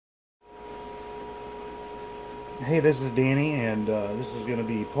Hey, this is Danny, and this is going to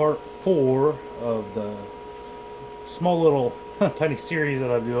be part 4 of the small little tiny series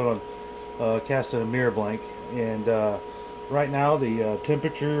that I'm doing on casting a mirror blank. And right now, the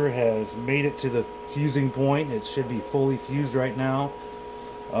temperature has made it to the fusing point. It should be fully fused right now.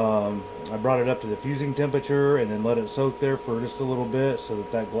 I brought it up to the fusing temperature and then let it soak there for just a little bit so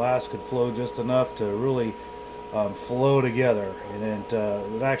that that glass could flow just enough to really flow together, and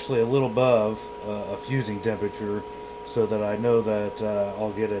it actually a little above a fusing temperature, so that I know that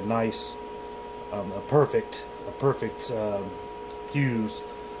I'll get a nice, a perfect fuse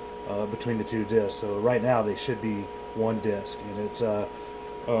between the two discs. So right now they should be one disc, and it's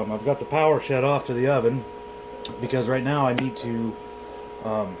I've got the power shut off to the oven because right now I need to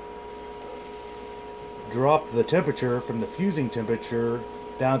um, drop the temperature from the fusing temperature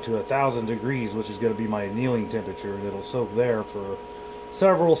down to 1,000 degrees, which is going to be my annealing temperature, and it'll soak there for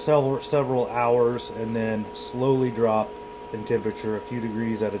several hours, and then slowly drop in temperature a few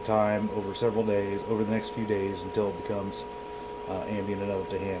degrees at a time over several days, over the next few days, until it becomes ambient enough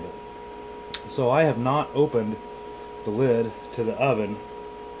to handle. So I have not opened the lid to the oven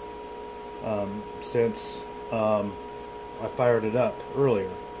since I fired it up earlier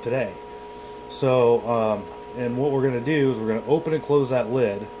today. So, and what we're going to do is we're going to open and close that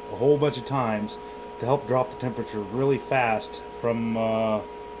lid a whole bunch of times to help drop the temperature really fast from,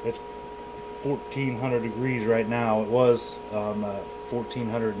 it's 1400 degrees right now. It was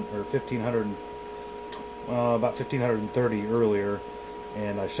 1400 or 1500, about 1530 earlier,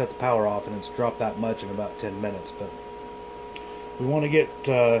 and I shut the power off and it's dropped that much in about 10 minutes. But we want to get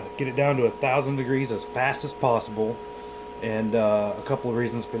it down to 1,000 degrees as fast as possible. And a couple of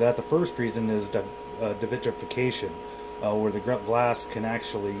reasons for that. The first reason is devitrification, where the glass can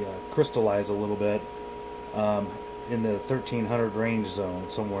actually crystallize a little bit in the 1300 range zone,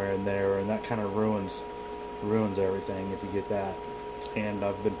 somewhere in there, and that kind of ruins everything if you get that. And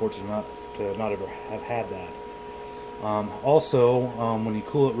I've been fortunate enough to not ever have had that. Also, when you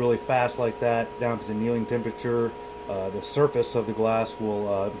cool it really fast like that down to the annealing temperature, the surface of the glass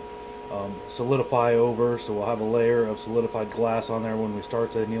will solidify over, so we'll have a layer of solidified glass on there when we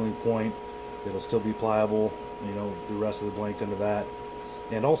start the annealing point. It'll still be pliable, you know, the rest of the blank under that.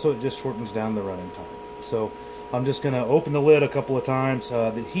 And also it just shortens down the running time. So I'm just going to open the lid a couple of times.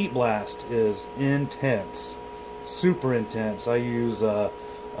 The heat blast is intense, super intense. I use a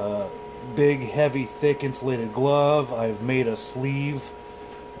big, heavy, thick insulated glove. I've made a sleeve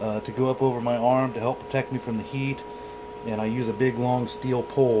to go up over my arm to help protect me from the heat. And I use a big, long steel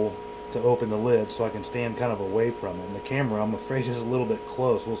pole to open the lid so I can stand kind of away from it. And the camera, I'm afraid, is a little bit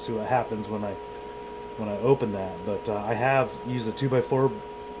close. We'll see what happens when I open that. But I have used a 2x4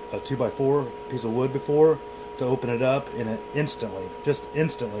 piece of wood before to open it up, and it just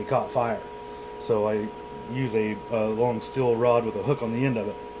instantly caught fire. So I use a long steel rod with a hook on the end of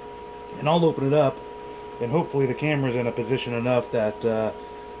it, and I'll open it up, and hopefully the camera's in a position enough that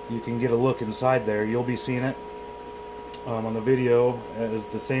you can get a look inside there. You'll be seeing it on the video as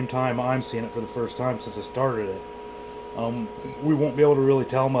the same time I'm seeing it for the first time since I started it. We won't be able to really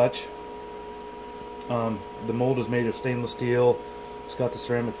tell much. The mold is made of stainless steel. It's got the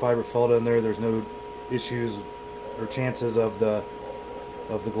ceramic fiber felt in there. There's no issues or chances of the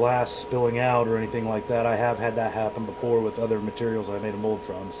glass spilling out or anything like that. I have had that happen before with other materials I made a mold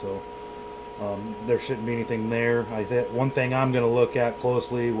from, so there shouldn't be anything there. One thing I'm going to look at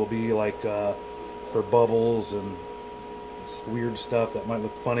closely will be like for bubbles and weird stuff that might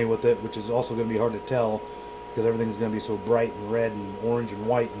look funny with it, which is also going to be hard to tell because everything's going to be so bright and red and orange and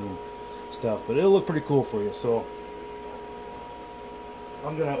white and stuff, but it'll look pretty cool for you. So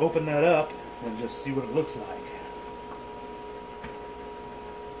I'm going to open that up and just see what it looks like.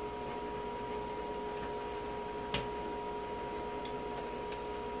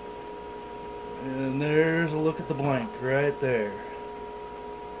 And there's a look at the blank right there.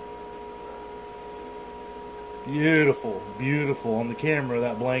 Beautiful, beautiful. On the camera,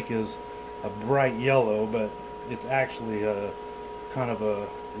 that blank is a bright yellow, but it's actually a kind of a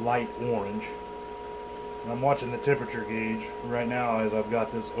light orange. And I'm watching the temperature gauge right now as I've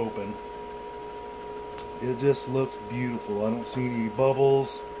got this open. It just looks beautiful. I don't see any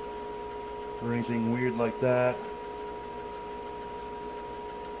bubbles or anything weird like that.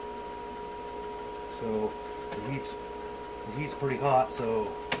 So the heat's pretty hot,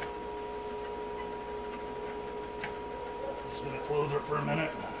 so just gonna close her for a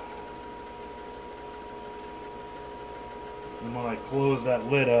minute. And when I close that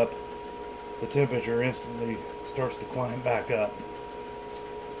lid up, the temperature instantly starts to climb back up.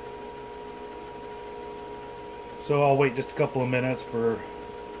 So I'll wait just a couple of minutes for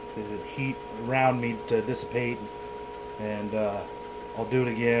the heat around me to dissipate, and I'll do it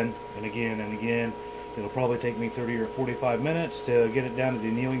again and again and again. It'll probably take me 30 or 45 minutes to get it down to the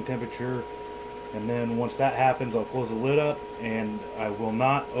annealing temperature, and then once that happens, I'll close the lid up, and I will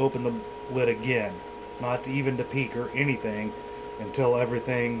not open the lid again, not even to peek or anything, until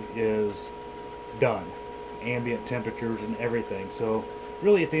everything is done, ambient temperatures and everything. So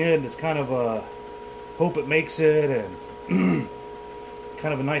really at the end, it's kind of a hope it makes it, and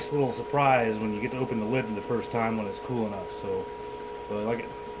kind of a nice little surprise when you get to open the lid for the first time when it's cool enough. So but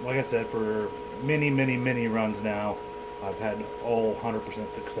like I said, for many runs now, I've had all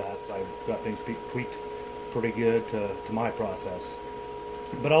 100% success. I've got things tweaked pretty good to my process.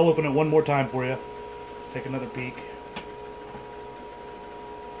 But I'll open it one more time for you. Take another peek.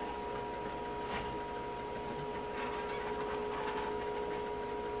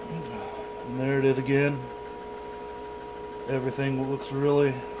 And there it is again. Everything looks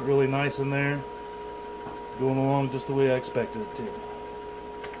really nice in there. Going along just the way I expected it to.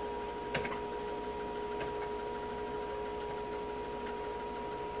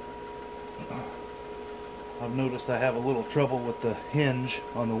 I've noticed I have a little trouble with the hinge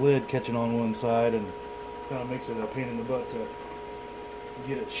on the lid catching on one side, and kind of makes it a pain in the butt to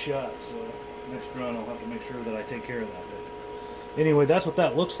get it shut. So next run I'll have to make sure that I take care of that bit. Anyway, that's what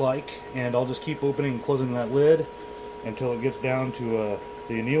that looks like, and I'll just keep opening and closing that lid until it gets down to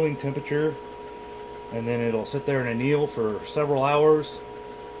the annealing temperature, and then it'll sit there and anneal for several hours,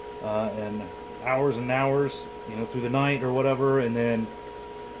 and hours, you know, through the night or whatever, and then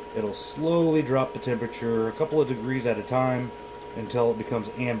it'll slowly drop the temperature a couple of degrees at a time until it becomes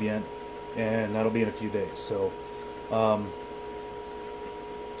ambient, and that'll be in a few days. So I'll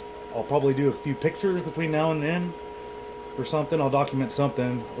probably do a few pictures between now and then or something. I'll document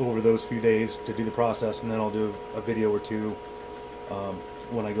something over those few days to do the process, and then I'll do a video or two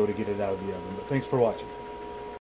when I go to get it out of the oven. But thanks for watching.